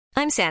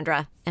I'm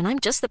Sandra, and I'm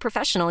just the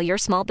professional your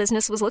small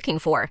business was looking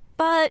for.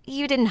 But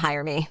you didn't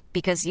hire me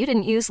because you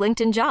didn't use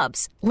LinkedIn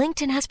Jobs.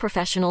 LinkedIn has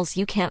professionals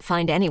you can't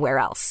find anywhere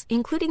else,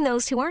 including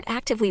those who aren't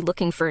actively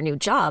looking for a new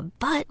job,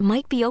 but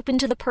might be open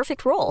to the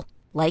perfect role,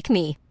 like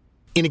me.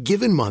 In a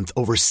given month,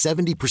 over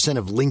 70%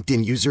 of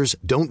LinkedIn users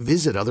don't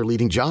visit other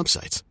leading job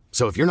sites.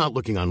 So if you're not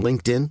looking on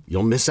LinkedIn,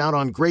 you'll miss out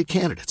on great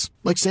candidates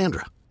like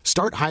Sandra.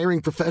 Start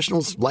hiring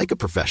professionals like a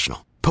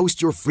professional.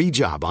 Post your free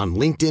job on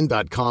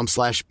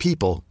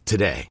linkedin.com/people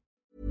today.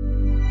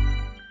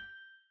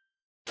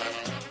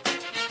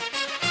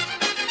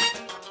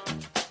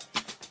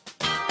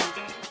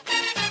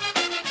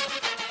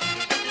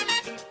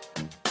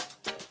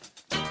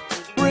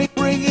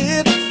 Bring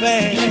it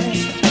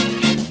fast.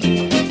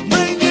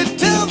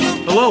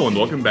 Hello and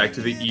welcome back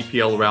to the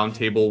EPL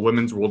Roundtable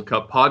Women's World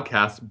Cup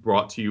podcast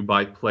brought to you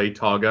by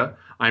PlayTaga.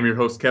 I'm your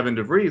host, Kevin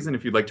DeVries, and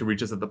if you'd like to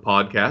reach us at the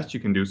podcast, you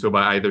can do so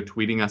by either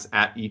tweeting us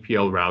at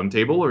EPL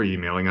Roundtable or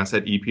emailing us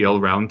at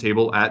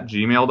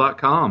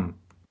eplroundtable@gmail.com.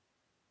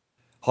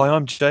 Hi,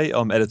 I'm Jay.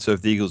 I'm editor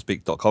of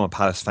theeaglesbeak.com, a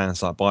Palace fan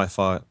site by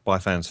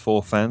fans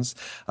for fans.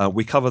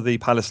 We cover the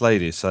Palace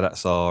ladies, so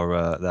that's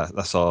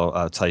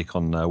our take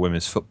on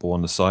women's football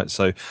on the site.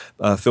 So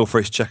feel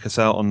free to check us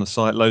out on the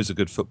site. Loads of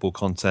good football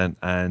content,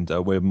 and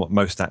we're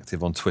most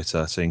active on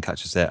Twitter, so you can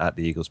catch us there at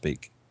the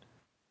Eaglesbeak.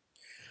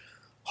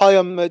 Hi,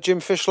 I'm Jim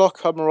Fishlock.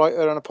 I'm a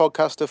writer and a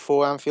podcaster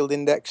for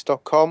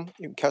AnfieldIndex.com.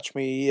 You can catch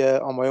me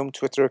on my own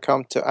Twitter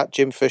account at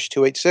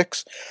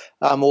JimFish286.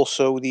 I'm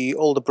also the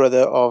older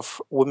brother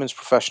of women's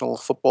professional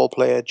football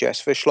player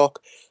Jess Fishlock,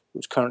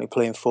 who's currently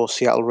playing for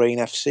Seattle Reign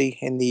FC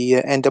in the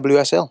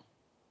NWSL.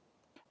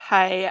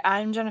 Hi,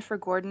 I'm Jennifer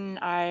Gordon.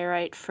 I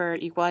write for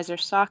Equalizer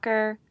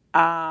Soccer,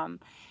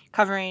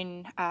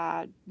 covering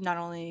not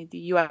only the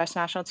U.S.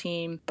 national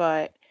team,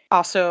 but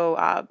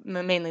also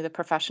mainly the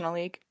professional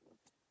league.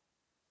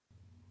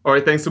 All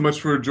right, thanks so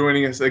much for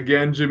joining us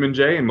again, Jim and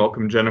Jay, and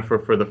welcome Jennifer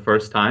for the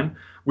first time.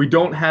 We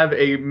don't have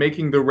a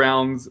Making the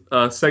Rounds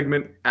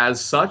segment as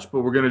such,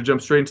 but we're going to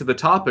jump straight into the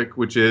topic,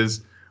 which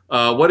is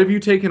what have you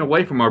taken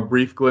away from our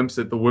brief glimpse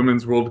at the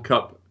Women's World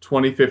Cup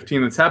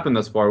 2015 that's happened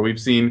thus far? We've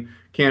seen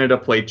Canada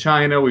play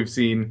China, we've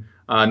seen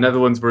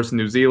Netherlands versus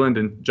New Zealand,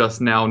 and just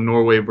now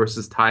Norway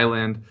versus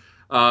Thailand.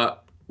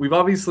 We've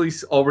obviously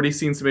already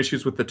seen some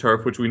issues with the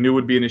turf, which we knew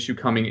would be an issue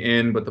coming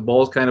in, but the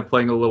ball's kind of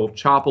playing a little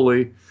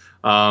choppily.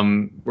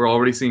 We're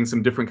already seeing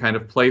some different kind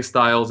of play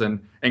styles and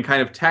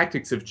kind of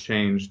tactics have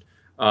changed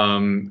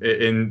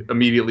in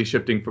immediately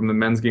shifting from the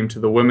men's game to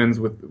the women's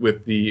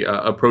with the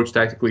approach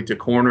tactically to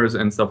corners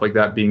and stuff like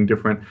that being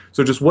different.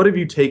 So just what have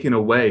you taken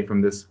away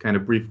from this kind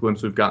of brief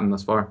glimpse we've gotten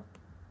thus far?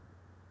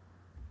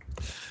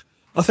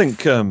 I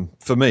think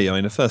for me,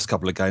 the first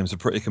couple of games are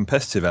pretty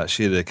competitive,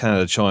 actually. The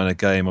Canada-China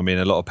game,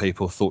 a lot of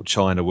people thought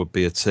China would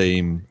be a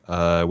team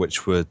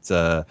which would...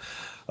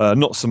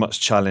 not so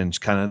much challenge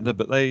Canada,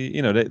 but they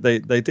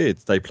did.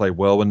 They played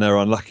well, and they're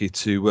unlucky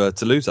to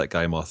lose that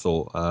game. I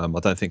thought. I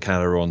don't think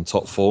Canada are on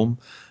top form,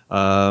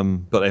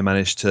 but they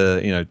managed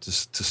to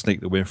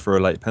sneak the win for a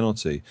late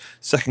penalty.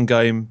 Second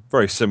game,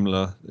 very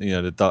similar.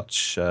 The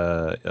Dutch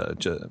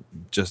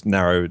just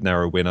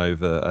narrow win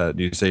over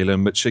New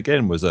Zealand, which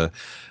again was a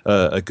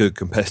good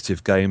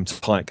competitive game,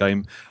 tight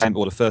game. And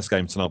the first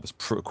game tonight was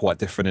quite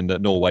different in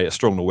that Norway, a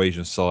strong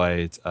Norwegian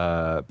side,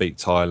 beat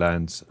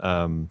Thailand,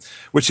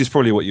 which is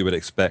probably what you would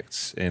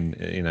expect in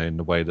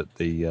the way that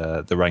the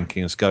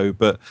rankings go.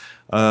 But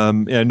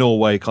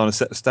Norway kind of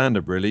set the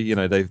standard really.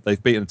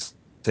 They've beaten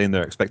team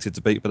they're expected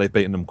to beat, but they've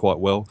beaten them quite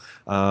well,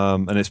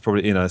 and it's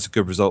probably it's a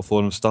good result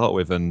for them to start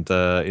with, and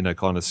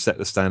kind of set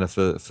the standard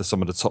for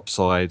some of the top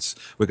sides.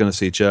 We're going to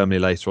see Germany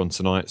later on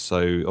tonight,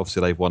 so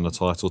obviously they've won the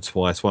title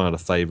twice, one of the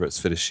favourites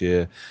for this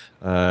year.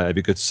 It'd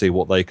be good to see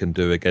what they can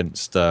do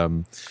against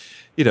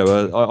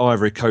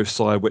Ivory Coast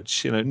side,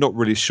 which not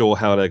really sure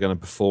how they're going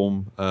to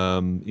perform.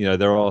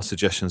 There are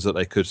suggestions that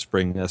they could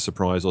spring a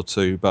surprise or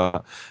two,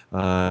 but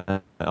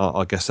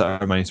I guess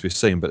that remains to be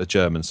seen. But the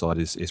German side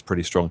is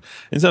pretty strong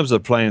in terms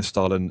of the playing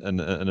style and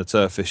the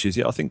turf issues.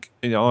 Yeah, I think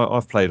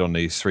I've played on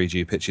these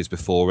 3G pitches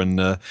before, and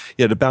the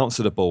bounce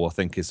of the ball I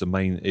think is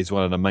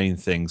one of the main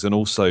things, and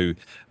also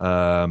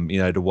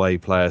the way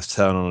players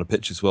turn on the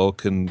pitch as well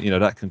can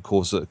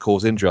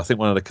cause injury. I think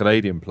one of the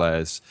Canadian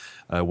players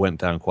went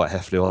down quite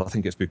heavily. I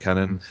think it's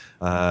Buchanan,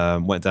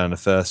 went down in the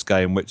first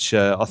game, which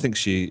I think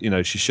she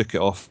shook it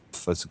off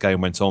as the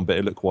game went on, but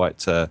it looked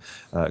quite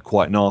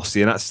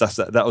nasty. And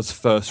that was the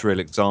first real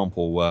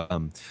example,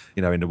 in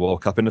the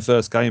World Cup in the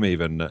first game,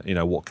 even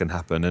what can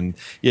happen. And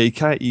yeah,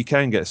 you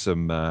can get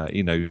some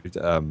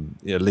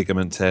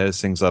ligament tears,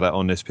 things like that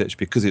on this pitch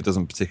because it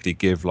doesn't particularly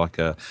give like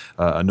a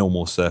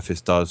normal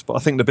surface does. But I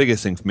think the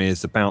biggest thing for me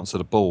is the bounce of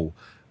the ball.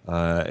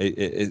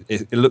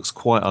 It looks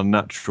quite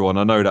unnatural, and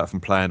I know that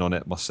from playing on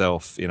it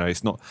myself.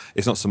 It's not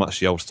so much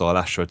the old style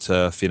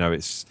AstroTurf.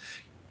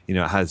 It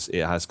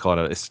has kind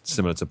of, it's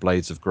similar to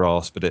blades of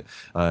grass, but it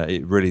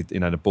really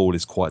the ball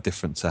is quite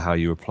different to how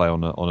you would play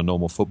on a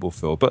normal football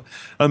field. But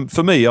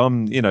for me,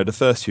 the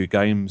first few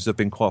games have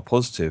been quite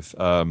positive.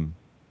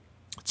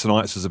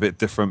 Tonight's was a bit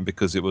different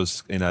because it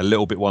was, a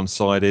little bit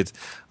one-sided.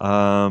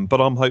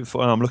 But I'm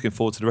hopeful, and I'm looking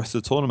forward to the rest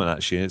of the tournament.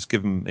 Actually, it's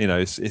given,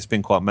 it's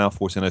been quite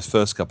mouthwatering those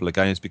first couple of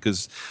games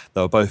because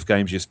they were both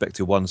games you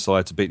expected one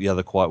side to beat the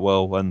other quite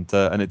well, and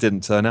it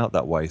didn't turn out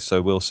that way.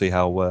 So we'll see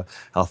how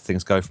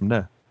things go from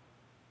there.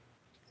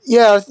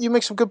 Yeah, you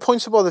make some good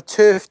points about the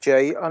turf,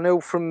 Jay. I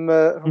know from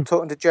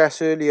talking to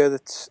Jess earlier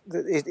that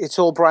it's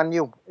all brand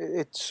new.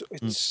 It's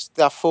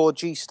that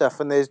 4G stuff,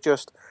 and there's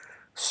just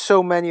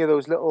so many of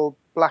those little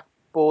black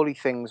bally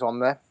things on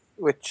there,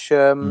 which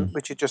are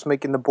just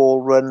making the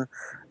ball run,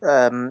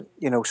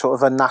 sort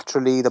of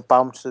unnaturally, the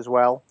bounce as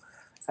well.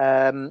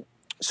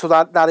 So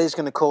that is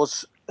going to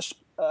cause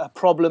a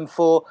problem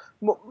for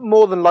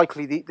more than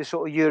likely the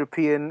sort of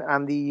European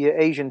and the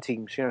Asian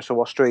teams.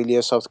 So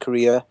Australia, South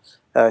Korea,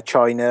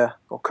 China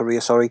or Korea,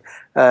 sorry.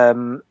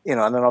 And then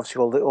obviously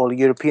all the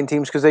European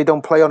teams because they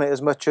don't play on it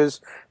as much as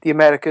the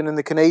American and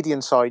the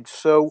Canadian side.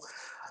 So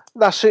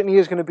that certainly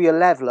is going to be a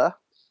leveller.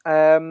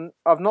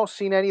 I've not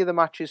seen any of the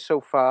matches so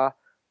far,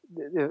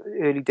 the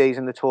early days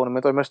in the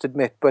tournament, I must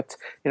admit, but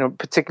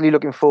particularly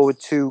looking forward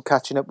to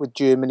catching up with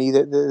Germany.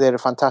 They're a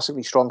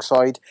fantastically strong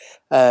side.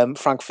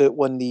 Frankfurt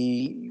won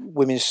the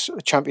Women's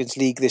Champions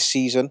League this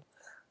season,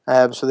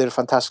 so they're a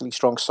fantastically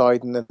strong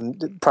side, and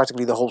then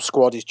practically the whole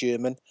squad is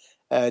German.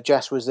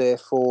 Jess was there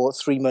for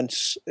 3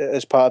 months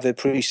as part of her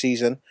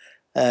pre-season.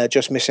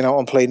 Just missing out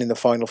on playing in the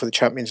final for the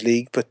Champions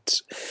League,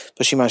 but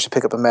she managed to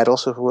pick up a medal,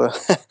 so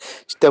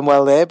she's done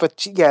well there.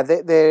 But yeah,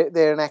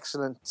 they're an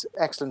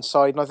excellent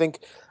side, and I think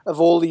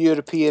of all the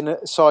European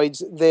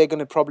sides, they're going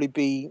to probably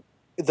be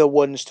the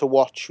ones to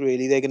watch.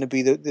 Really, they're going to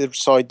be the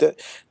side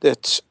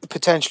that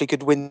potentially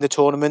could win the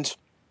tournament.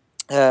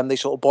 They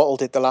sort of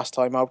bottled it the last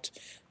time out.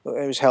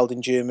 It was held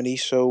in Germany,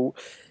 so.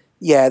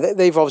 Yeah,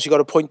 they've obviously got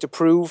a point to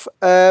prove.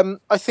 I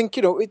think,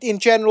 in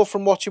general,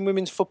 from watching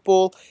women's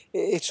football,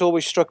 it's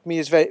always struck me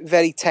as very,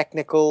 very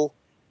technical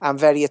and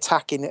very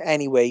attacking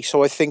anyway.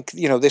 So I think,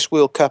 this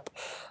World Cup,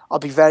 I'll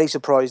be very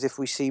surprised if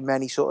we see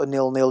many sort of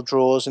 0-0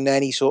 draws and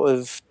any sort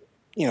of,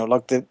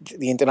 like the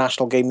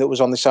international game that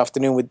was on this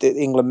afternoon with the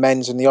England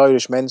men's and the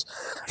Irish men's.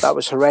 That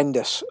was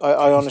horrendous.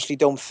 I honestly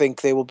don't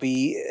think there will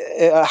be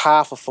a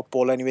half of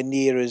football anywhere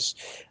near as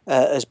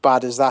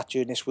bad as that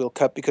during this World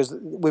Cup, because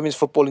women's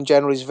football in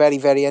general is very,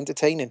 very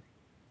entertaining.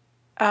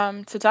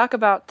 To start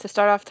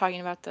off talking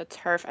about the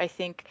turf, I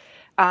think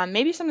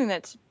maybe something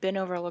that's been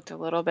overlooked a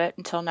little bit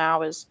until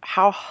now is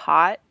how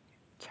hot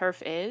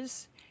turf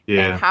is.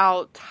 Yeah. And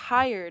how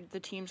tired the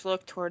teams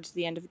look towards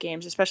the end of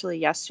games, especially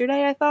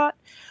yesterday, I thought.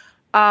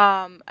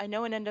 I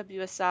know in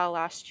NWSL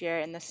last year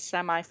in the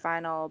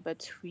semifinal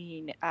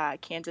between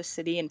Kansas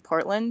City and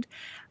Portland,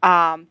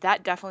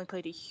 that definitely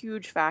played a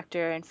huge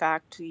factor. In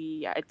fact,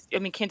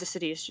 Kansas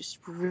City is just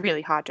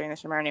really hot during the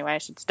summer anyway,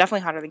 so it's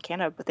definitely hotter than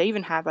Canada. But they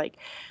even have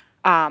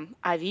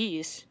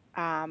IVs,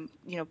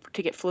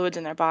 to get fluids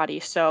in their body.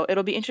 So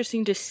it'll be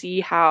interesting to see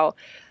how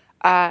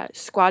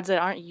squads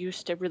that aren't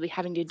used to really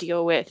having to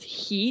deal with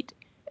heat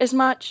as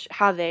much,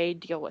 how they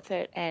deal with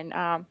it, and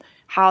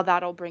how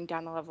that'll bring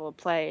down the level of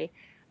play,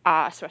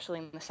 especially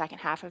in the second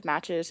half of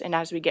matches and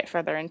as we get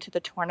further into the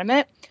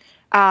tournament.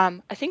 I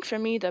think for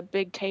me, the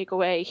big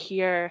takeaway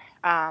here,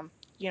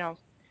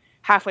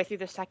 halfway through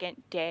the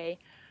second day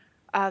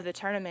of the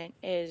tournament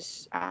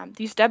is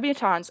these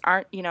debutantes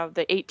aren't,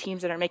 the 8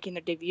 teams that are making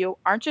their debut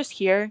aren't just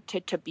here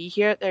to be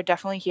here. They're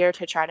definitely here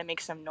to try to make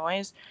some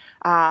noise.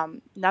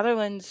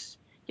 Netherlands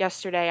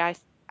yesterday,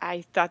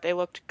 I thought they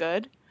looked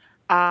good.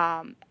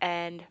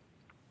 And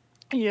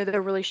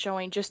they're really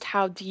showing just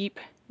how deep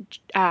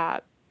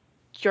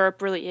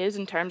Europe really is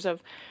in terms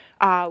of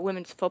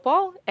women's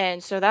football,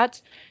 and so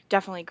that's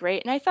definitely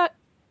great. And I thought,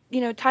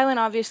 Thailand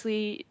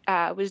obviously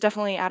was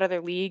definitely out of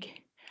their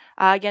league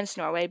against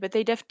Norway, but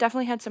they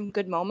definitely had some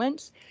good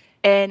moments,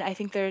 and I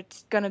think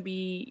it's going to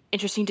be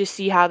interesting to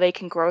see how they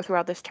can grow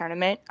throughout this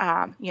tournament.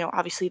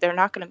 Obviously they're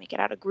not going to make it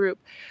out of group,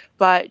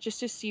 but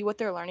just to see what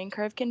their learning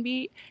curve can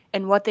be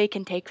and what they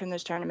can take from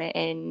this tournament.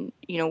 And,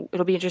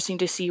 it'll be interesting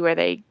to see where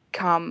they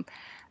come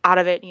out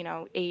of it,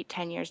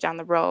 8-10 years down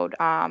the road.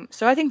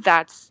 So I think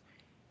that's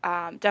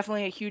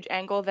definitely a huge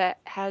angle that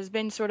has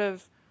been sort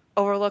of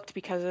overlooked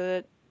because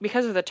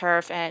of the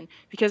turf and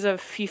because of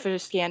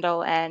FIFA's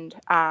scandal and,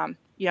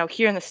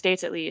 here in the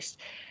States at least,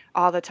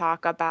 all the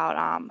talk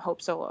about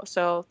Hope Solo.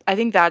 So I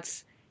think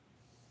that's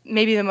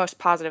maybe the most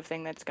positive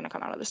thing that's going to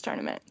come out of this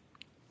tournament.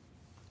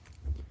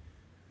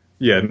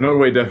 Yeah,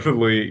 Norway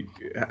definitely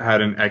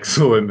had an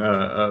excellent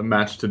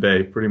match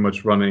today, pretty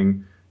much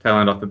running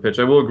Thailand off the pitch.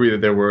 I will agree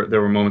that there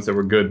were moments that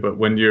were good, but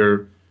when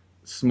you're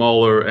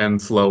smaller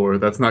and slower,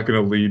 that's not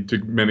going to lead to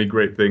many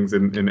great things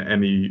in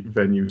any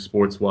venue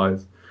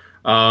sports-wise.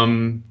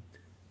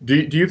 Do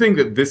you think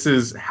that this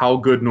is how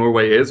good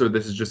Norway is, or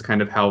this is just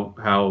kind of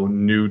how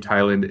new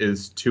Thailand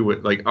is to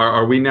it? Like,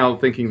 are we now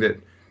thinking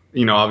that,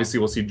 obviously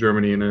we'll see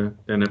Germany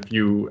in a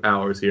few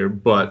hours here,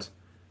 but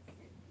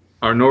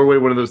are Norway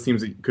one of those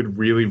teams that could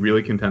really,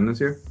 really contend this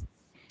year?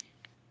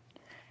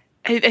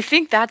 I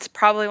think that's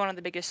probably one of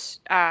the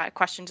biggest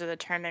questions of the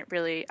tournament,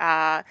 really.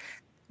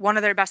 one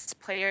of their best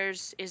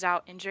players is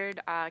out injured,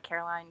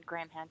 Caroline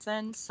Graham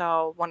Hansen,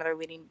 so one of their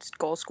leading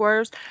goal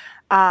scorers.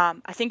 I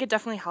think it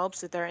definitely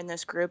helps that they're in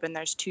this group and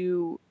there's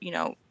two,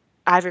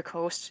 Ivory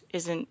Coast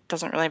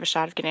doesn't really have a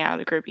shot of getting out of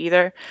the group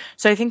either.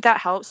 So I think that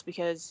helps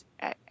because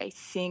I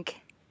think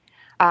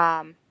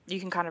you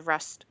can kind of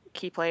rest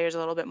key players a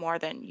little bit more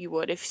than you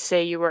would if,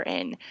 say, you were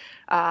in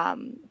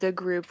the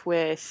group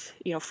with,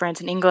 France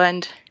and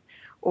England,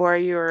 or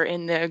you're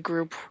in the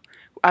group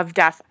of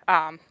death,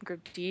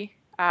 Group D,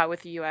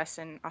 with the U.S.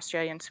 and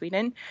Australia and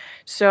Sweden.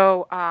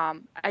 So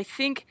I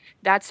think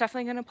that's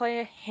definitely going to play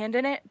a hand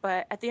in it.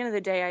 But at the end of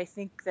the day, I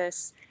think they're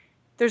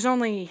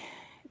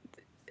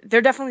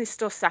definitely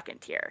still second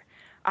tier.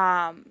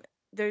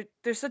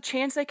 There's a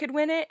chance they could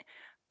win it,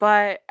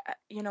 but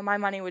my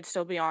money would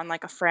still be on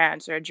like a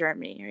France or a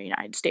Germany or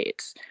United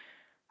States,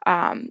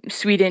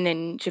 Sweden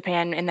and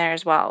Japan in there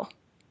as well.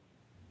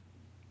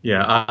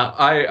 Yeah,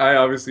 I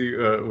obviously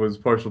was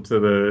partial to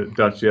the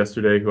Dutch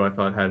yesterday, who I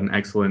thought had an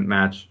excellent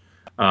match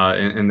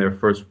in their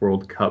first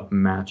World Cup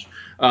match.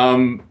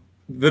 The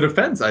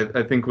defense,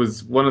 I think,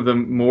 was one of the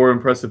more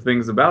impressive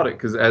things about it,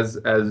 because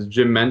as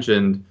Jim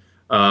mentioned,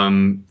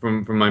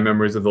 from my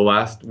memories of the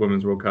last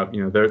Women's World Cup,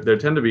 there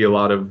tend to be a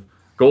lot of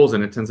goals,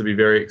 and it tends to be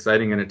very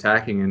exciting and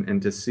attacking,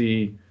 and to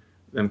see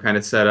them kind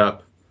of set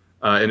up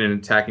in an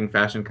attacking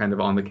fashion, kind of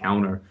on the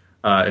counter.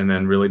 And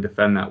then really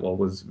defend that well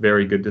was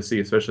very good to see,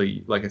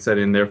 especially, like I said,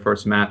 in their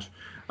first match.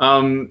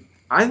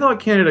 I thought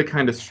Canada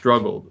kind of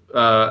struggled.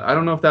 I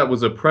don't know if that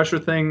was a pressure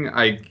thing.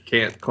 I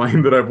can't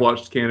claim that I've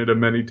watched Canada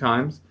many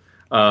times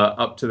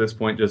up to this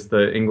point, just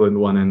the England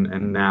one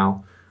and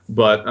now.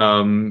 But I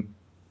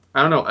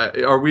don't know.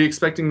 Are we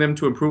expecting them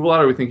to improve a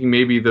lot? Are we thinking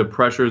maybe the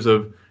pressures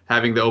of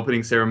having the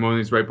opening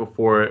ceremonies right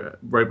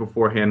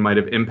beforehand might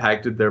have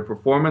impacted their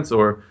performance,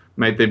 or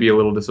might they be a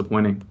little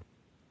disappointing?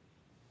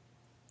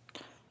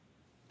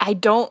 I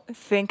don't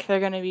think they're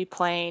going to be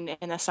playing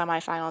in the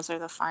semifinals or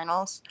the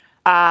finals.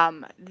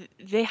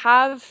 They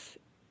have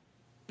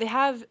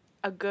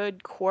a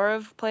good core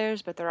of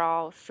players, but they're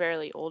all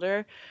fairly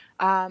older.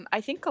 I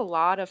think a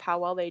lot of how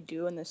well they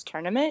do in this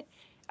tournament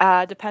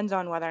depends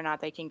on whether or not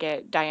they can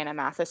get Diana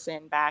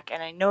Matheson back.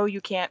 And I know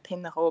you can't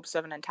pin the hopes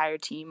of an entire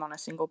team on a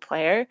single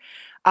player,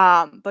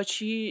 but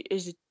she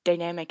is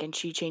dynamic and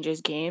she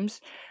changes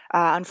games.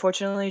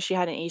 Unfortunately, she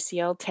had an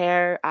ACL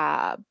tear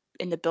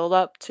in the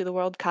build-up to the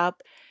World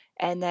Cup,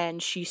 and then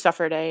she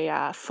suffered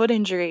a foot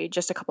injury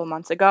just a couple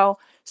months ago.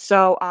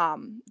 So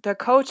their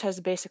coach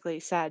has basically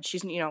said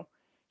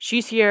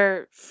she's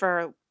here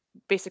for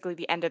basically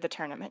the end of the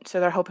tournament. So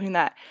they're hoping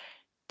that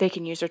they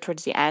can use her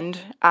towards the end.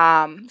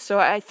 So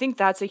I think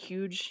that's a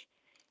huge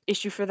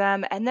issue for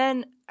them. And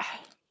then,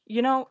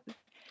 you're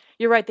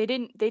right. They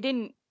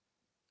didn't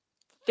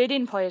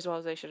play as well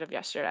as they should have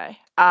yesterday.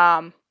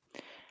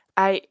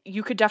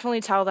 You could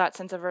definitely tell that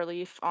sense of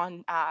relief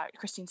on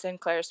Christine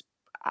Sinclair's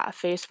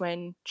face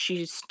when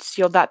she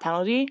sealed that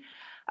penalty.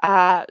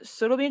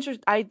 So it'll be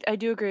interesting. I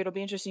do agree. It'll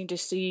be interesting to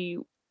see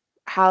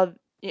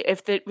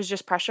if it was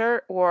just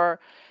pressure or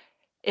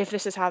if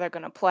this is how they're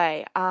going to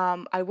play.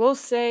 I will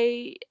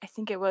say, I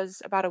think it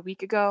was about a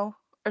week ago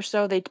or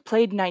so, they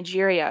played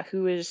Nigeria,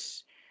 who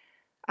is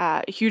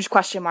a huge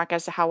question mark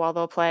as to how well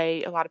they'll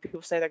play. A lot of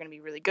people say they're going to be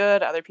really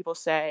good. Other people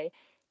say,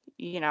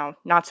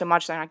 not so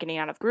much. They're not getting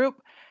out of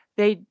group.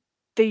 They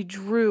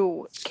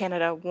drew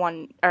Canada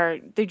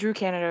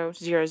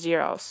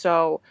 0-0.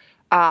 So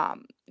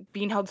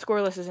being held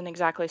scoreless isn't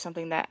exactly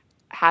something that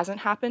hasn't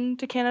happened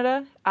to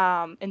Canada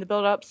in the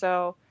build-up.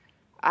 So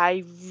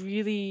I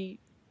really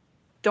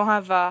don't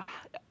have a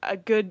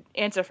good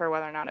answer for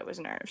whether or not it was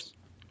nerves.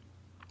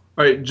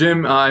 All right,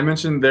 Jim, I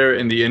mentioned there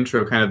in the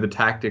intro kind of the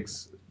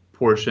tactics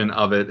portion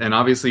of it, and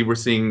obviously we're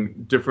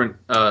seeing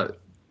a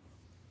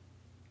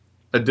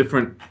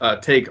different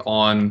take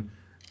on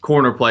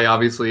corner play.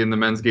 Obviously, in the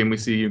men's game, we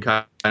see you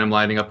kind of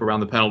lining up around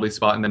the penalty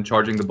spot and then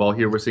charging the ball.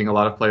 Here, we're seeing a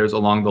lot of players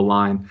along the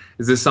line.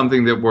 Is this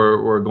something that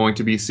we're going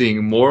to be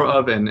seeing more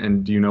of,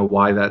 and do you know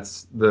why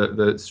that's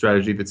the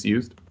strategy that's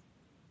used?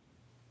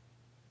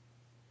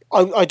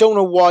 I don't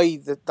know why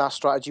that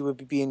strategy would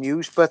be being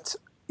used, but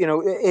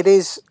it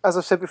is, as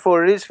I've said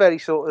before, it is very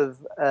sort of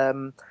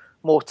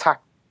more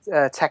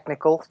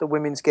technical, the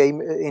women's game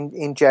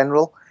in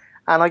general,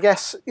 and I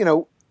guess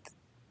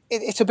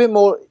it's a bit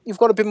more. You've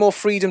got a bit more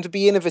freedom to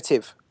be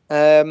innovative.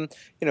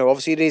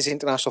 Obviously it is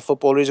international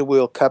football. It is a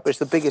World Cup. It's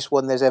the biggest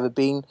one there's ever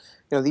been.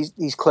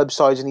 These club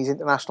sides and these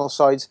international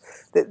sides,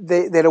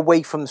 they're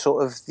away from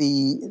sort of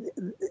the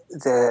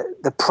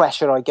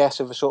pressure, I guess,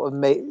 of a sort of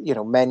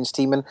men's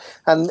team, and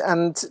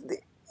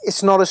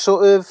it's not a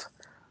sort of.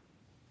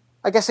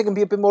 I guess it can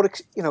be a bit more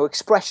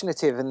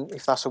expressionative, and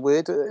if that's a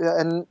word,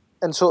 and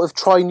sort of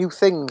try new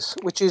things,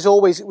 which is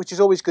always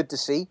good to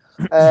see.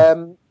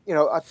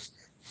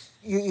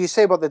 You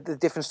say about the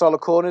different style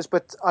of corners,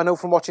 but I know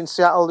from watching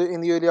Seattle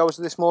in the early hours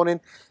of this morning,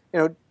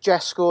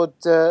 Jess scored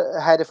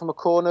a header from a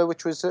corner,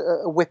 which was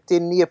a whipped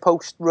in near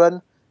post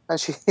run,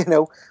 and she,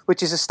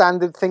 which is a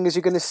standard thing as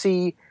you're going to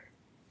see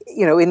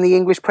in the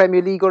English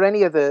Premier League or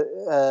any other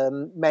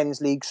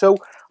men's league. So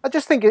I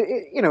just think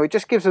it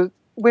just gives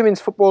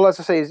women's football, as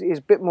I say, is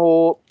a bit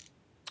more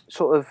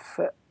sort of.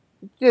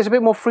 There's a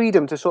bit more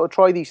freedom to sort of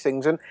try these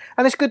things, and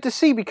it's good to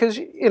see because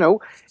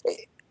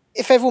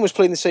if everyone was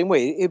playing the same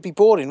way, it'd be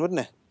boring,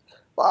 wouldn't it?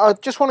 But I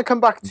just want to come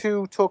back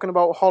to talking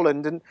about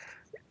Holland, and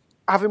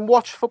having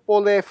watched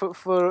football there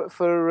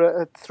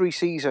for 3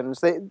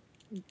 seasons,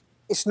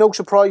 it's no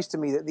surprise to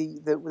me that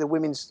the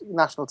women's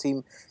national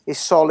team is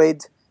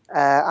solid,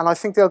 and I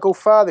think they'll go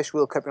far this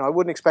World Cup. I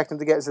wouldn't expect them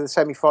to get to the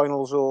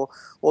semi-finals or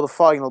the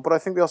final, but I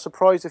think they'll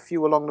surprise a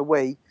few along the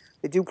way.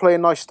 They do play a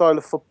nice style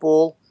of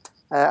football.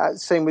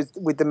 Same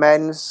with the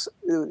men's,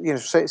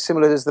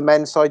 similar as the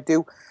men's side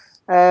do.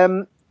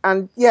 And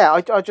yeah,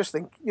 I just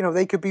think,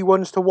 they could be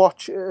ones to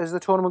watch as the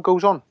tournament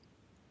goes on.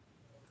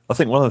 I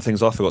think one of the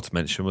things I forgot to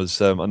mention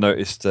was I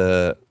noticed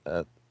there's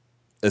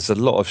a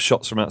lot of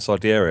shots from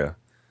outside the area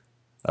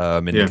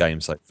in the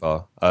game so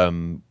far.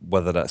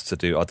 Whether that's to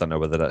do, I don't know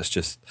whether that's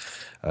just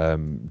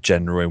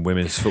gender in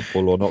women's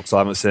football or not. Because I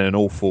haven't seen an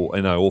awful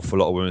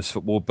lot of women's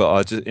football. But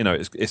I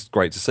just, it's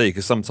great to see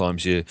because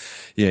sometimes you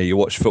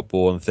watch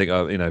football and think,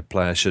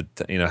 players should,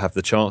 have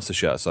the chance to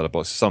shoot outside the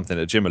box. It's something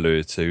that Jim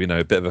alluded to.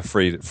 A bit of a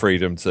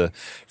freedom for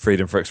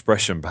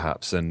expression,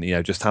 perhaps, and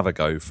just have a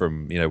go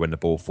from when the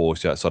ball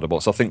falls you outside the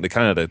box. I think the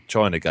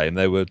Canada-China game,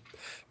 they were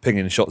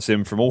pinging shots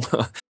in from all.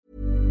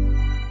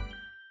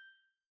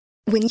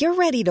 When you're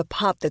ready to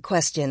pop the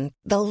question,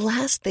 the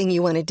last thing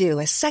you want to do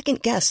is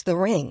second-guess the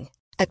ring.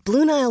 At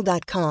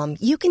BlueNile.com,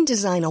 you can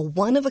design a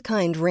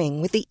one-of-a-kind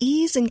ring with the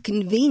ease and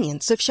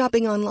convenience of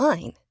shopping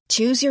online.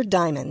 Choose your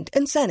diamond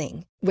and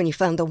setting. When you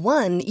find the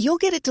one, you'll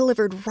get it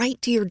delivered right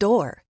to your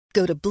door.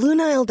 Go to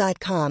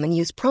BlueNile.com and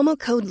use promo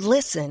code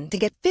LISTEN to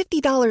get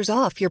 $50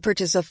 off your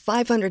purchase of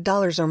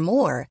 $500 or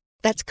more.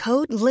 That's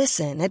code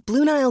LISTEN at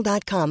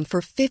BlueNile.com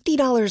for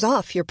 $50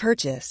 off your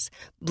purchase.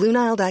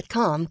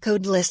 BlueNile.com,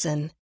 code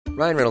LISTEN.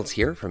 Ryan Reynolds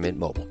here from Mint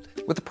Mobile.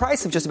 With the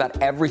price of just about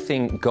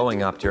everything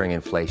going up during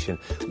inflation,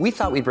 we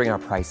thought we'd bring our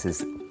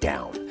prices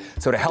down.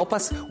 So to help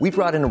us, we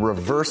brought in a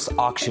reverse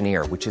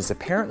auctioneer, which is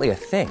apparently a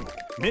thing.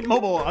 Mint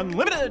Mobile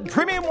Unlimited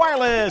Premium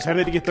Wireless. How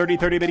to get 30,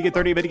 30, bit to get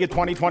 30, bit to get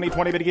 20, 20,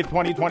 20, bit to get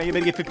 20, 20, bit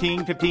to get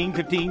 15, 15,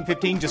 15,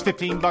 15, just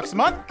 $15 a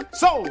month?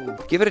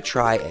 Sold! Give it a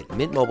try at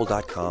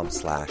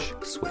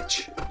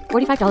mintmobile.com/switch.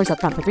 $45 up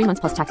front for 3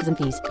 months plus taxes and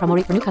fees. Promo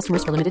rate for new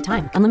customers for limited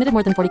time. Unlimited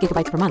more than 40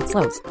 gigabytes per month.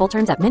 Slows full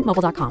terms at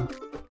mintmobile.com.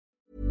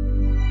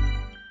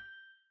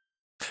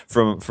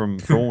 From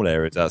all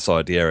areas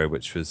outside the area,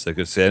 which was good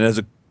to see. And there's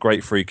a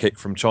great free kick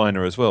from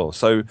China as well.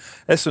 So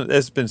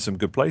there's been some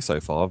good play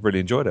so far. I've really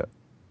enjoyed it.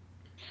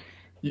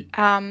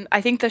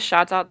 I think the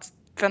shots out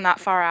from that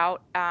far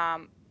out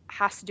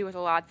has to do with a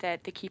lot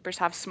that the keepers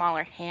have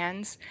smaller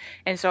hands.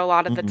 And so a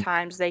lot of the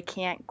times they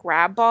can't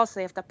grab balls, so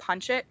they have to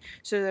punch it.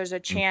 So there's a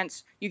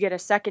chance you get a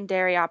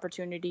secondary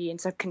opportunity and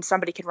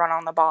somebody can run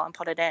on the ball and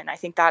put it in. I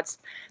think that's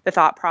the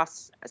thought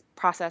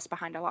process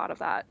behind a lot of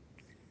that.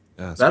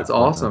 Yeah, that's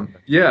awesome.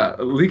 Yeah,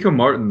 Lika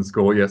Martin's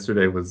goal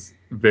yesterday was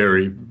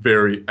very,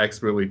 very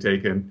expertly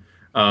taken.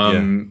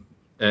 And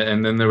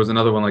then there was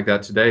another one like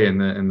that today in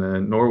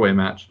the Norway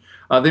match.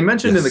 They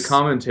mentioned in the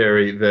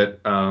commentary that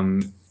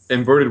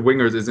inverted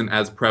wingers isn't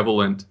as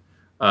prevalent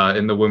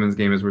in the women's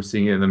game as we're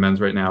seeing it in the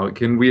men's right now.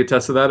 Can we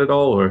attest to that at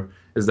all, or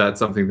is that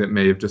something that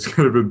may have just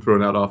kind of been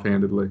thrown out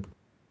offhandedly?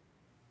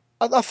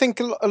 I think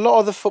a lot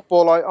of the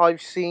football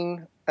I've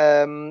seen,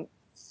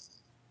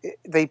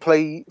 they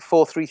play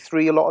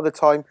 4-3-3 a lot of the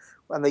time,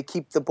 and they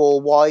keep the ball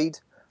wide.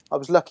 I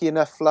was lucky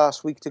enough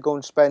last week to go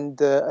and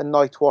spend a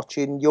night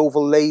watching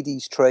Yeovil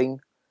Ladies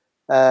train.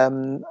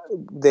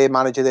 Their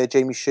manager there,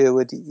 Jamie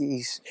Sherwood,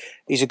 he's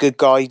a good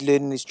guy,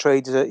 learning his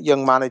trade as a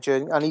young manager,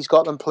 and he's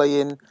got them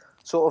playing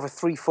sort of a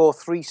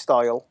 3-4-3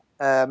 style.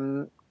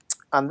 And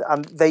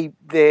they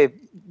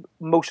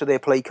most of their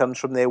play comes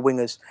from their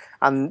wingers,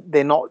 and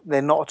they're not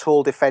at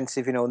all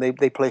defensive, and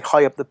they play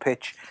high up the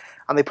pitch.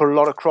 And they put a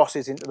lot of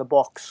crosses into the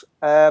box.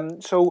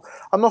 So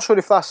I'm not sure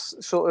if that's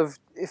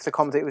if the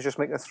commentator was just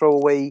making a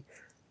throwaway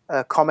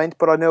comment,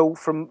 but I know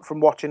from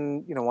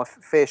watching, a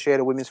fair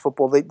share of women's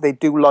football, they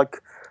do like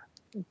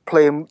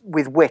playing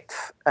with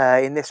width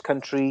in this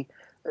country.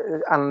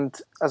 And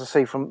as I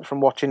say, from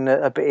watching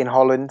a bit in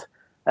Holland,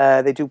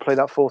 they do play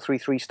that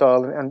 4-3-3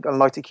 style and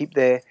like to keep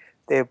their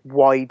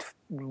wide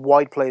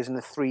players in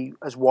the three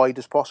as wide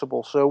as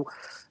possible. So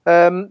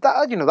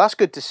that's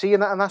good to see,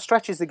 and that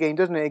stretches the game,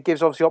 doesn't it? It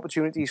gives obviously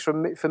opportunities for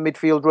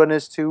midfield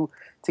runners to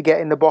get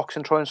in the box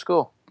and try and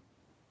score.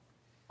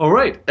 All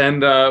right,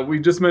 and we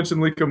just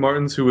mentioned Lika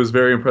Martens, who was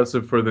very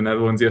impressive for the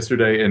Netherlands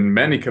yesterday in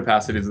many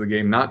capacities of the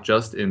game, not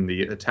just in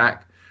the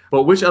attack.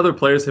 But which other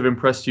players have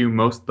impressed you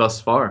most thus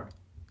far?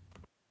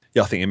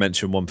 Yeah, I think you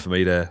mentioned one for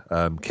me there,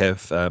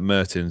 Kev.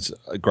 Mertens,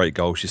 a great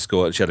goal she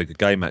scored. She had a good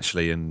game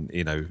actually,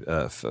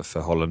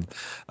 for Holland.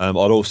 I'd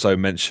also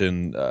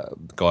mention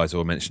guys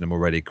who I mentioned them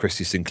already.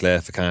 Christy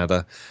Sinclair for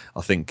Canada.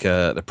 I think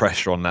the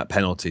pressure on that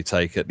penalty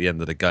take at the end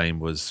of the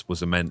game was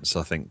immense.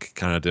 I think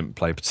Canada didn't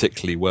play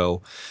particularly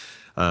well.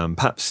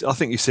 Perhaps I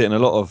think you see it in a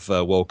lot of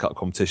World Cup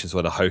competitions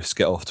where the hosts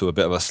get off to a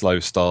bit of a slow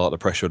start, the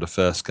pressure of the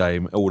first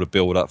game, all the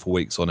build up for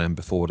weeks on end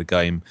before the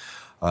game.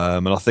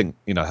 And I think,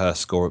 her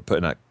score at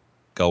putting that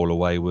goal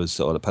away was,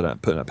 or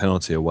putting that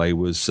penalty away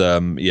was,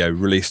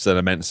 released an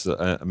immense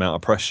amount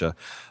of pressure.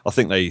 I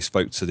think they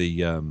spoke to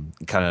the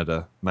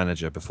Canada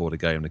manager before the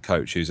game, the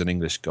coach, who's an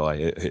English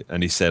guy,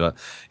 and he said,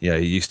 he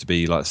used to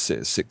be like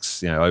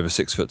six, over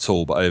 6 foot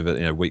tall, but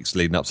over weeks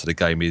leading up to the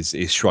game,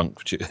 he's shrunk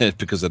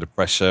because of the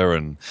pressure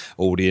and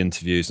all the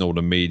interviews and all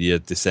the media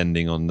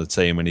descending on the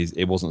team. And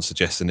it wasn't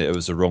suggesting that it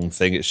was the wrong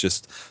thing. It's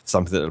just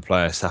something that the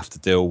players have to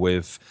deal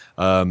with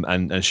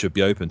and should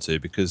be open to,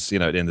 because at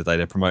the end of the day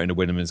they're promoting a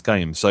women's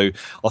game. So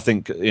I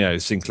think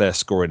Sinclair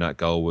scoring that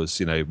goal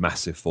was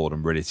massive for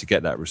them, really, to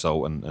get that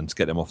result and to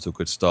get them off to a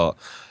good start.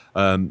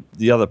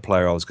 The other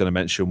player I was going to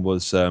mention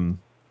was a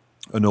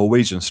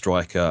Norwegian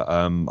striker,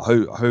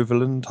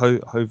 Hovland.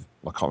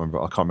 I can't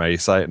remember how you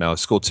say it now.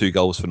 Scored 2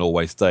 goals for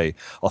Norway today.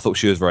 I thought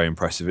she was very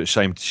impressive. It's a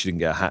shame she didn't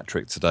get a hat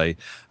trick today.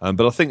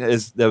 But I think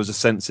there was a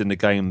sense in the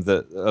game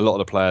that a lot of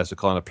the players were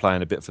kind of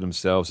playing a bit for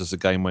themselves as the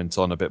game went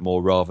on, a bit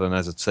more rather than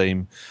as a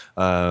team.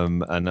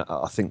 And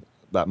I think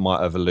that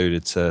might have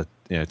alluded to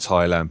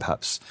Thailand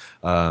perhaps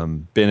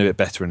being a bit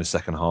better in the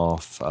second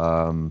half.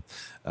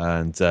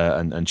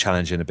 And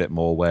challenging a bit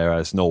more,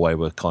 whereas Norway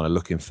were kind of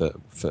looking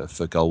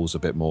for goals a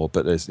bit more.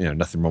 But there's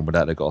nothing wrong with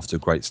that. They got off to a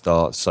great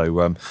start.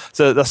 So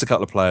that's a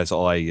couple of players that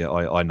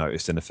I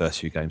noticed in the first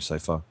few games so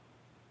far.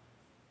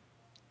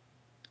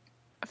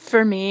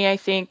 For me, I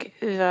think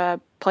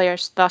the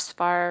players thus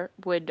far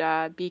would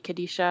be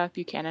Kadisha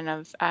Buchanan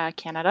of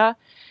Canada.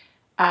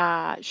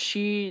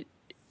 She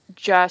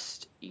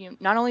just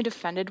not only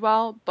defended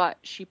well, but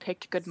she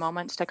picked good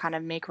moments to kind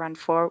of make runs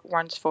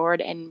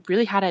forward and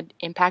really had an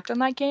impact on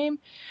that game.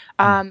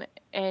 And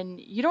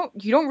you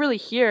don't really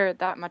hear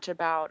that much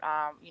about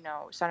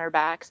center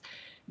backs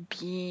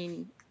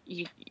being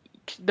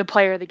the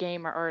player of the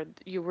game or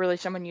you really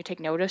someone you take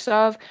notice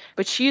of,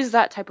 but she's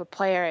that type of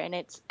player. And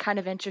it's kind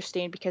of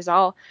interesting because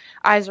all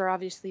eyes are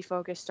obviously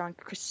focused on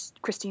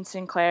Christine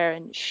Sinclair,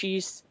 and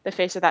she's the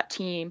face of that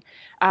team.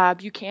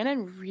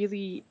 Buchanan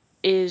really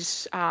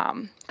is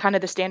kind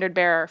of the standard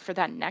bearer for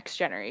that next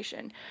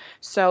generation.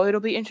 So it'll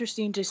be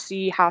interesting to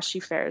see how she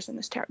fares in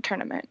this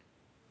tournament.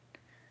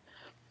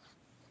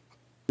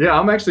 Yeah,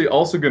 I'm actually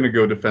also going to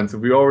go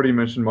defensive. We already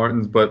mentioned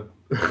Martens, but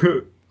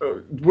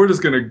we're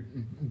just going to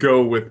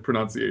go with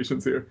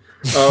pronunciations here.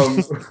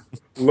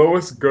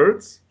 Lois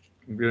Gertz,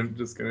 we're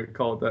just going to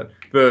call it that.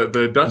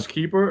 The Dutch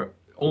keeper,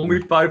 only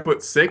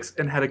 5'6",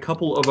 and had a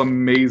couple of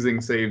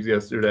amazing saves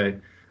yesterday.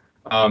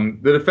 The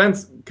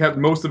defense kept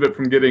most of it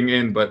from getting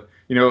in, but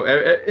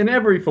in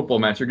every football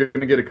match, you're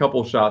going to get a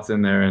couple shots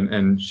in there,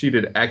 and she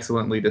did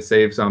excellently to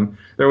save some.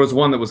 There was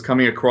one that was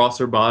coming across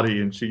her body,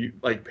 and she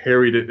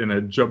parried it in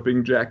a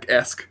jumping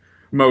jack-esque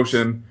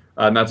motion.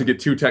 Not to get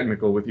too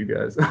technical with you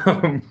guys,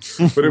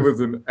 but it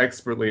was an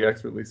expertly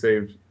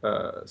saved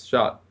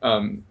shot.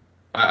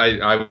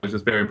 I was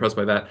just very impressed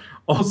by that.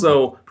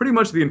 Also, pretty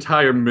much the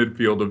entire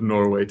midfield of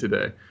Norway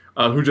today,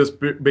 who just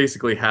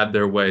basically had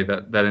their way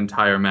that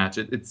entire match.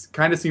 It's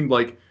kind of seemed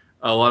like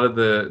a lot of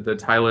the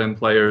Thailand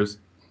players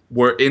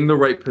were in the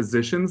right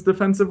positions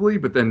defensively,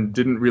 but then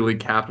didn't really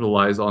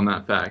capitalize on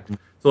that fact.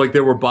 So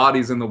there were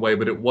bodies in the way,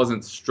 but it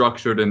wasn't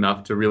structured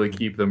enough to really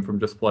keep them from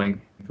just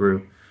playing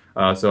through.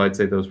 So I'd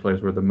say those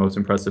players were the most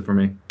impressive for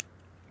me.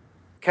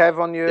 Kev,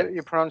 on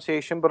your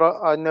pronunciation, but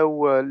I know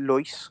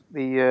Lois,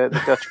 the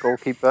Dutch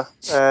goalkeeper.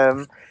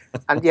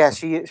 And yeah,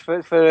 she is,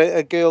 for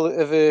a girl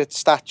of her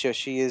stature,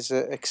 she is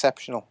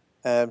exceptional.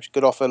 She's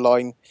good off her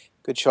line,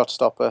 good shot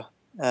stopper.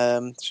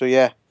 So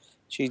yeah,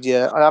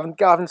 I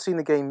haven't seen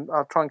the game.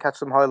 I'll try and catch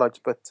some highlights,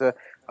 but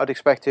I'd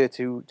expect her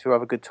to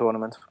have a good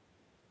tournament.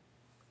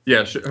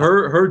 Yeah,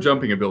 her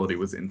jumping ability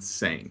was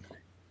insane.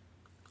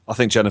 I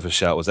think Jennifer's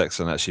shout was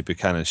excellent, actually.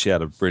 Buchanan, she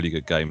had a really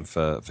good game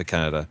for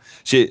Canada.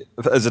 She,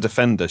 as a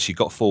defender, she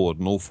got forward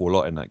an awful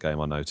lot in that game,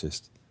 I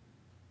noticed.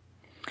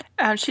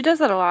 She does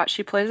that a lot.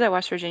 She plays at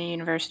West Virginia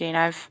University, and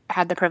I've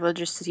had the privilege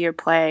to see her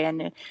play,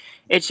 and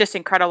it's just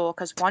incredible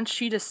because once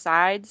she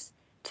decides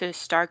to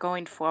start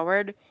going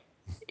forward,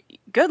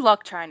 good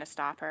luck trying to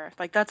stop her.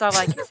 That's all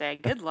I can say.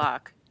 Good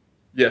luck.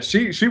 Yeah,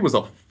 she was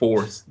a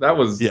force. That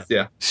was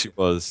yeah. She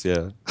was,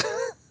 yeah.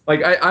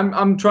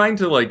 I'm trying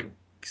to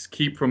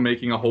keep from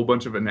making a whole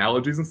bunch of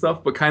analogies and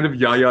stuff, but kind of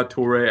Yaya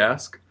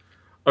Toure-esque.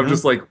 Of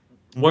just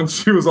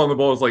once she was on the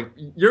ball, it's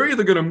you're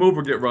either gonna move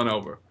or get run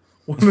over.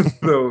 One of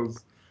those.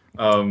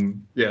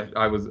 Yeah,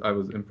 I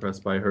was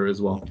impressed by her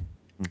as well.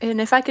 And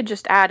if I could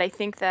just add, I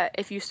think that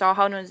if you saw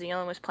how New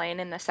Zealand was playing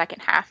in the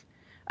second half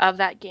of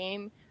that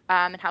game,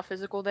 and how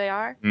physical they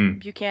are,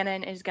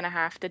 Buchanan is gonna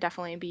have to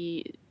definitely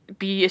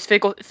be as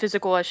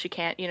physical as she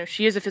can.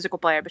 She is a physical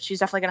player, but she's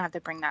definitely gonna have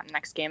to bring that in the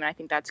next game, and I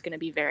think that's gonna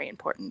be very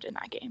important in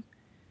that game.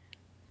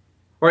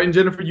 All right, and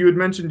Jennifer, you had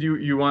mentioned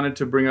you wanted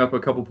to bring up a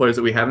couple players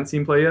that we haven't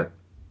seen play yet.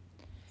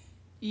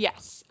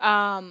 Yes,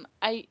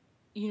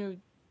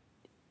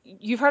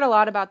 you've heard a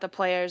lot about the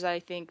players I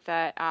think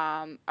that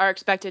are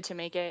expected to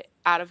make it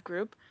out of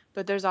group,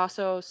 but there's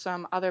also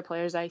some other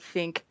players I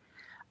think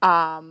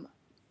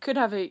could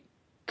have a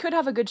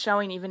good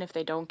showing even if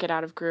they don't get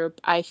out of group.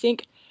 I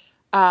think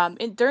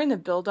during the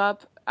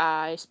build-up,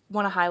 I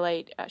want to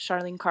highlight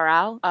Charlene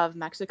Corral of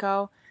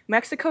Mexico.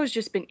 Mexico's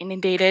just been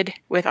inundated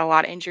with a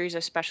lot of injuries,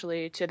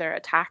 especially to their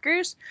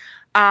attackers.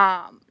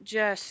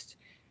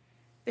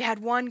 They had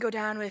one go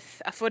down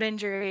with a foot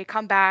injury,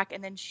 come back,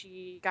 and then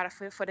she got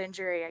a foot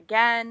injury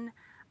again.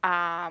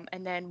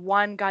 And then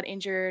one got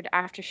injured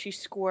after she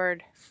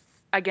scored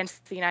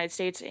against the United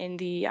States in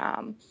the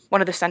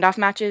one of the send-off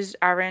matches,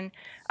 Aaron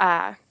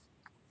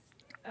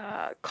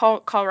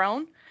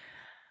Calderon.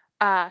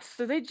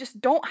 So they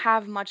just don't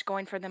have much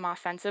going for them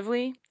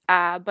offensively.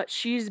 But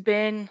she's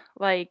been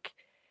like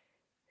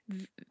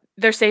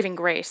their saving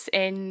grace.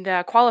 In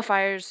the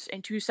qualifiers,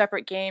 in 2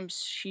 separate games,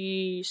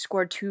 she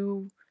scored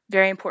 2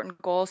 very important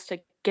goals to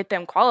get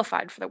them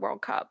qualified for the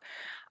World Cup.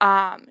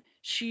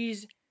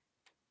 She's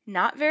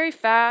not very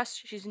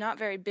fast. She's not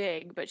very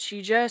big, but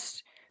she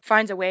just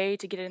finds a way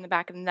to get it in the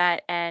back of the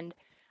net. And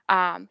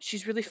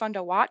she's really fun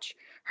to watch.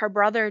 Her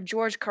brother,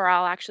 George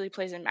Corral, actually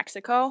plays in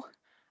Mexico.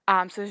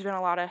 So there's been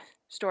a lot of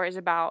stories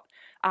about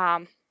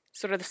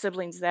sort of the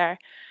siblings there.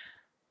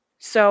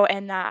 So,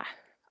 and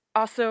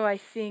also I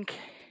think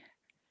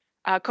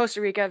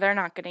Costa Rica, they're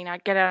not getting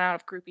out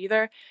of group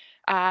either.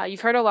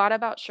 You've heard a lot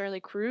about Shirley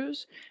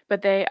Cruz,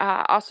 but they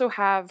also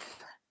have,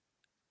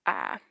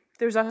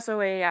 there's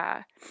also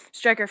a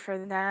striker for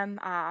them,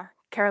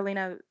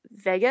 Carolina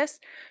Vegas,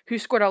 who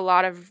scored a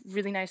lot of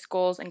really nice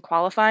goals in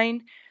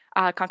qualifying,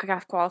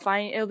 CONCACAF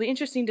qualifying. It'll be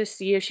interesting to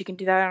see if she can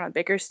do that on a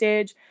bigger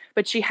stage,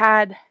 but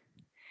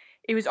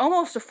it was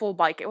almost a full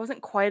bike. It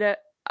wasn't quite a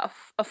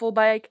full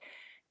bike.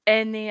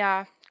 In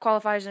the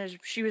qualifiers,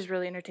 she was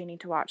really entertaining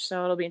to watch,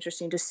 so it'll be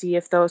interesting to see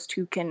if those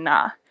two can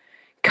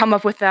come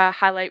up with a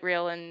highlight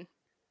reel in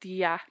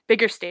the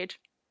bigger stage.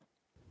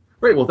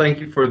 Great. Well, thank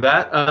you for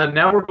that.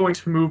 Now we're going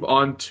to move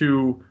on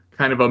to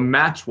kind of a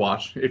match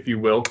watch, if you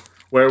will,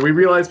 where we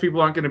realize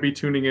people aren't going to be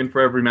tuning in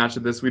for every match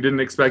of this. We didn't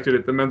expect it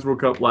at the Men's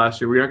World Cup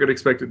last year. We aren't going to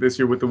expect it this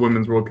year with the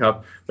Women's World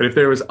Cup. But if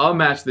there was a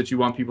match that you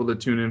want people to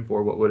tune in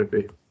for, what would it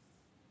be?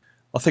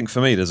 I think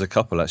for me, there's a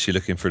couple actually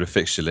looking through the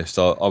fixture list.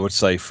 I would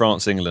say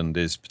France-England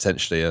is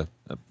potentially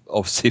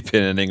obviously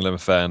being an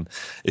England fan,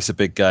 it's a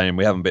big game.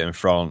 We haven't been in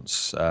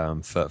France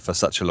for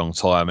such a long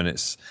time, and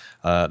it's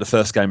the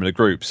first game of the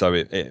group, so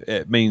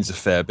it means a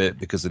fair bit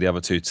because the other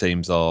 2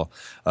 teams are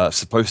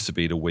supposed to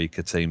be the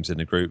weaker teams in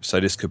the group. So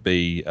this could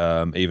be,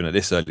 even at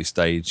this early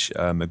stage,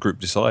 a group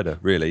decider,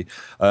 really.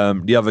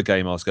 The other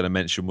game I was going to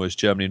mention was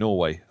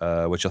Germany-Norway,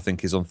 which I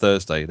think is on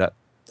Thursday. That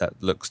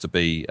looks to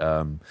be,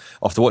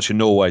 after watching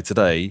Norway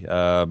today,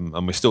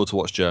 and we're still to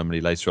watch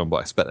Germany later on, but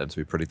I expect them to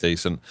be pretty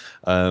decent.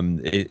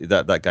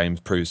 That game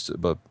proves,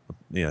 but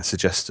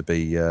suggests to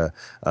be a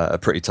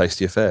pretty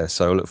tasty affair.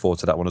 So I look forward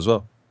to that one as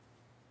well.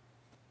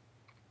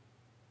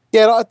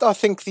 Yeah, I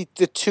think the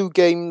 2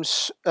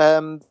 games,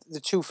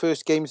 the 2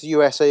 first games the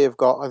USA have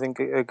got, I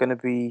think are going to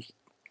be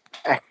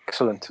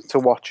excellent to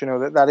watch.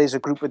 That is a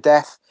group of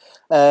death.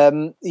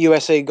 The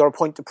USA got a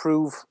point to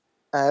prove.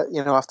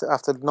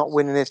 After not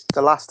winning it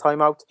the last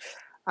time out,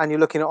 and you're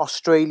looking at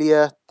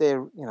Australia,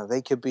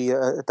 they could be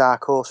a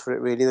dark horse for it.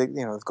 Really,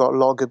 they've got a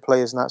lot of good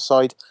players on that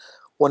side.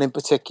 One in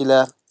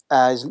particular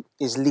is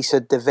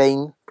Lisa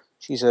Devane.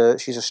 She's a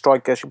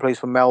striker. She plays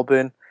for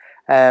Melbourne,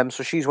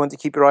 so she's one to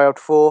keep your eye out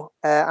for.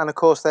 And of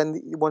course,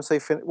 then once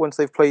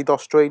they've played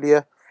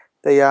Australia,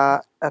 they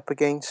are up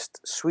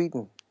against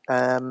Sweden.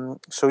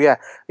 So yeah,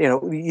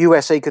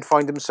 USA could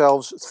find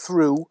themselves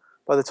through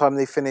by the time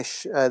they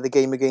finish the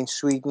game against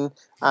Sweden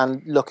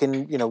and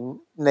looking,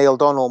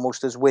 nailed on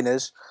almost as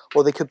winners,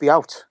 or they could be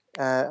out.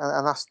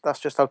 And that's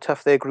just how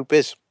tough their group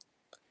is.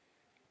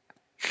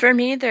 For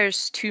me,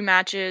 there's 2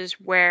 matches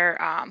where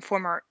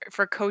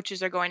for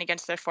coaches are going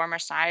against their former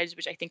sides,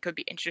 which I think could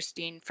be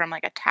interesting from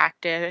like a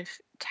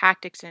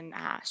tactics and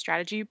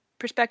strategy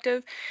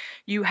perspective.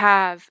 You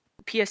have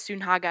Pia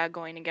Sundhage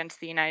going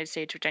against the United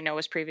States, which I know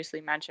was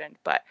previously mentioned,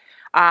 but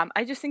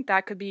I just think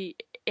that could be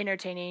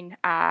entertaining.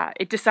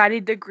 It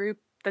decided the group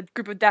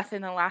of death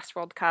in the last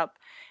World Cup.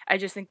 I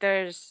just think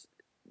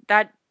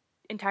that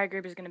entire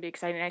group is going to be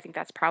exciting. I think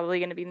that's probably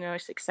going to be the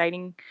most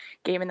exciting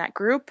game in that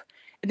group.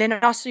 And then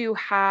also you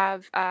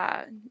have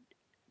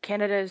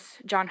Canada's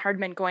John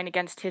Herdman going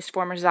against his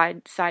former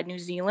side, New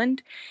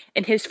Zealand,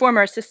 and his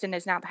former assistant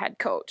is now the head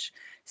coach.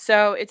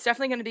 So it's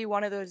definitely going to be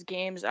one of those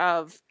games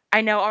of,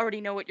 I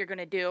already know what you're going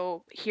to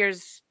do.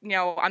 Here's,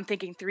 I'm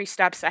thinking 3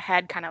 steps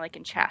ahead, kind of like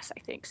in chess,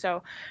 I think. So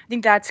I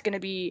think that's going to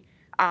be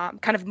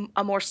kind of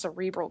a more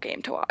cerebral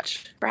game to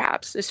watch,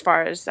 perhaps, as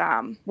far as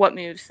what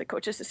moves the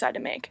coaches decide to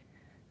make.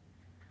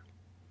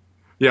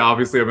 Yeah,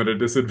 obviously I'm at a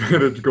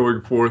disadvantage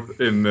going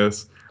forth in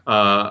this.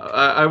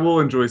 I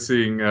will enjoy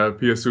seeing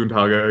Pia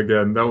Sundhage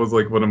again. That was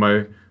like one of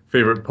my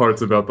favorite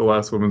parts about the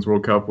last Women's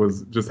World Cup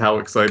was just how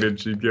excited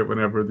she'd get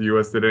whenever the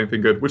U.S. did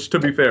anything good, which, to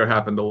be fair,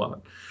 happened a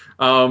lot.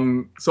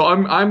 So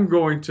I'm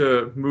going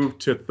to move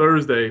to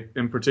Thursday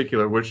in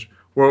particular,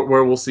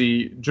 where we'll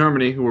see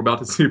Germany, who we're about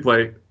to see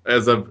play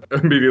as of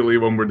immediately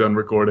when we're done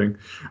recording,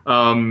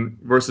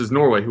 versus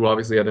Norway, who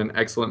obviously had an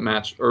excellent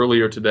match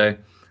earlier today.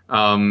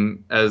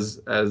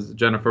 As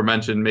Jennifer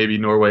mentioned, maybe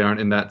Norway aren't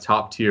in that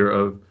top tier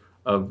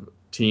of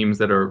teams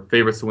that are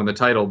favorites to win the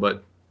title,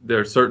 but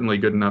they're certainly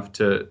good enough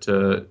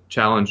to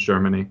challenge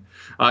Germany.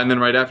 And then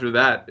right after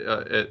that,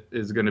 it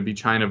is going to be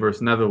China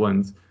versus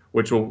Netherlands,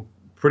 which will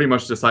pretty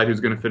much decide who's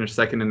going to finish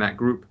second in that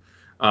group.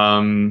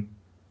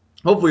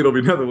 Hopefully it'll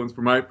be Netherlands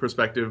from my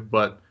perspective,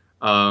 but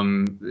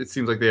it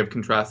seems like they have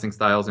contrasting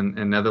styles, and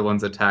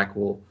Netherlands' attack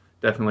will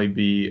definitely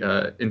be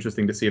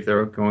interesting to see if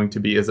they're going to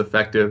be as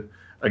effective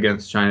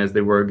against China as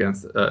they were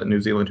against New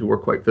Zealand, who were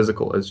quite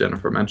physical, as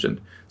Jennifer mentioned.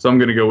 So I'm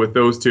going to go with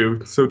those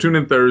two. So tune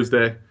in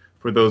Thursday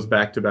for those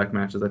back-to-back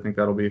matches. I think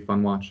that'll be a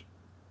fun watch.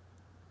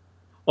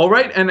 All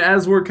right, and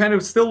as we're kind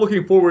of still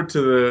looking forward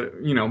to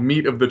the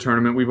meat of the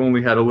tournament, we've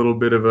only had a little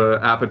bit of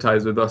an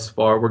appetizer thus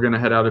far. We're going to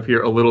head out of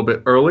here a little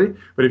bit early,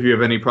 but if you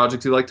have any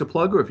projects you'd like to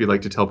plug, or if you'd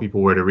like to tell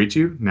people where to reach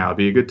you, now would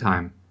be a good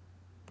time.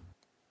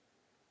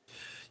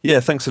 Yeah,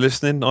 thanks for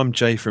listening. I'm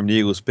Jay from the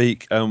Eagles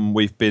Speak.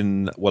 I've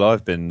been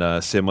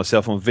seeing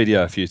myself on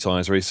video a few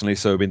times recently,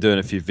 so we've been doing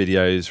a few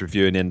videos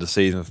reviewing the end of the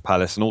season for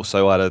Palace, and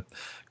also I had a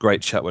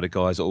great chat with the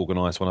guys that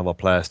organised one of our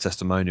players'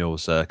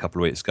 testimonials a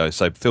couple of weeks ago.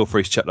 So feel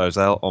free to check those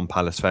out on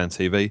Palace Fan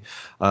TV.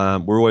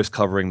 We're always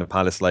covering the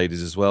Palace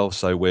ladies as well,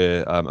 so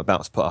we're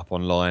about to put up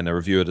online a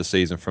review of the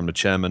season from the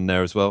chairman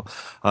there as well.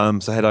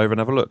 So head over and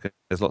have a look.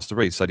 There's lots to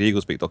read. So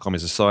theeaglespeak.com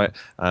is the site,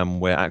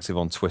 and we're active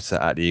on Twitter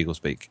at the Eagles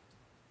Speak.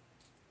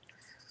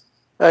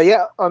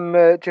 I'm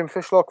Jim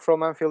Fishlock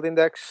from Anfield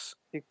Index.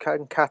 You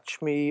can catch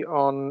me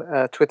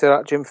on Twitter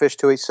at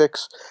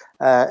JimFish286.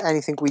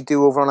 Anything we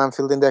do over on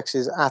Anfield Index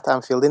is at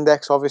Anfield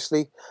Index,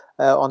 obviously.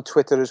 On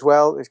Twitter as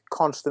well, there's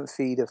constant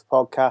feed of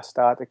podcast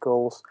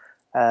articles,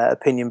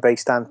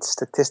 opinion-based and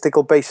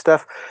statistical-based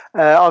stuff.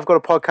 I've got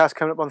a podcast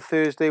coming up on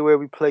Thursday where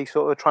we play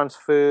sort of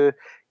the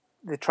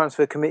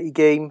transfer committee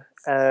game,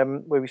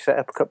 where we set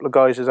up a couple of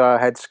guys as our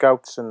head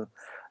scouts and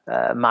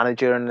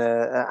manager and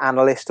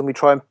analyst, and we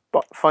try and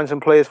find some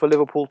players for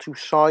Liverpool to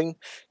sign,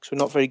 because we're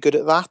not very good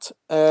at that.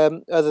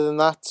 Other than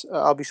that,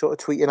 I'll be sort of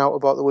tweeting out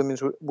about the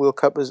Women's World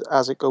Cup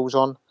as it goes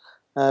on.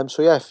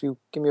 If you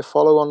give me a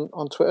follow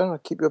on Twitter, I'll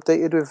keep you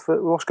updated with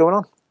what's going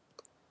on.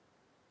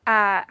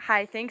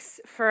 Hi,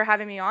 thanks for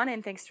having me on,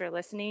 and thanks for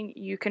listening.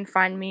 You can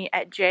find me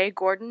at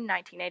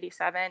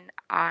jgordon1987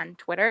 on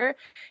Twitter,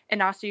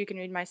 and also you can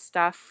read my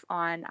stuff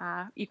on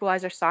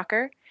Equalizer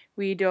Soccer.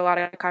 We do a lot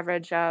of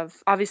coverage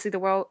of, obviously, the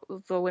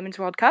Women's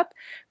World Cup,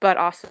 but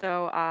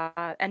also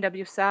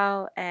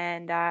NWSL,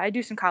 and I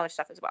do some college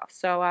stuff as well.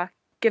 So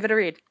give it a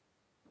read.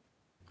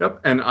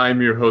 Yep, and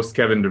I'm your host,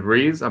 Kevin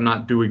DeVries. I'm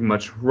not doing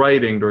much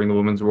writing during the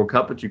Women's World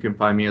Cup, but you can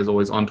find me, as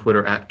always, on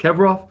Twitter at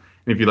Kevroff.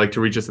 And if you'd like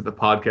to reach us at the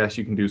podcast,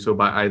 you can do so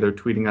by either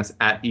tweeting us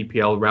at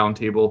EPL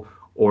Roundtable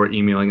or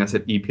emailing us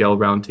at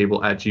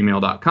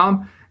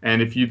eplroundtable@gmail.com.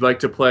 And if you'd like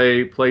to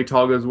play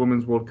Togga's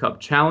Women's World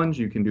Cup Challenge,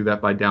 you can do that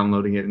by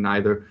downloading it in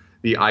either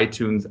the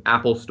iTunes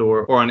Apple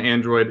Store or on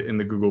Android in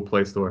the Google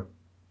Play Store.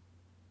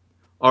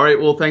 All right,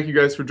 well, thank you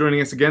guys for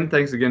joining us again.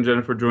 Thanks again,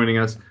 Jennifer, for joining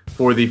us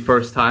for the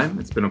first time.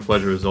 It's been a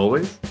pleasure as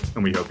always,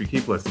 and we hope you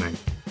keep listening.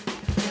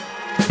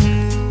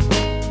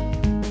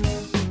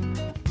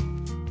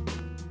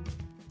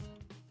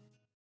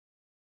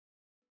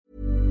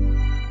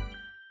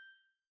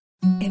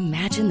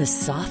 Imagine the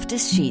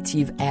softest sheets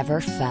you've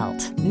ever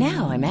felt.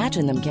 Now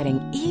imagine them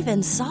getting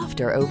even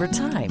softer over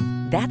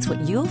time. That's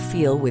what you'll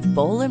feel with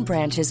Boll &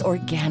 Branch's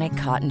organic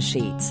cotton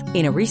sheets.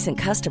 In a recent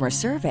customer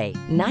survey,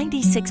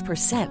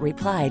 96%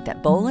 replied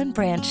that Boll &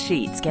 Branch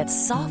sheets get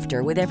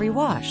softer with every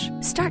wash.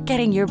 Start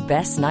getting your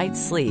best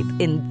night's sleep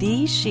in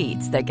these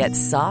sheets that get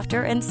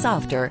softer and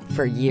softer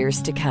for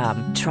years to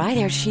come. Try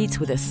their sheets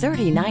with a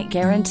 30-night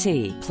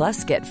guarantee.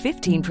 Plus, get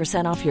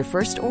 15% off your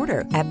first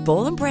order at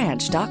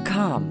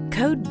bollandbranch.com.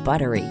 Code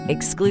BUTTERY.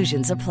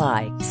 Exclusions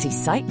apply. See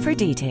site for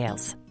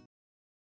details.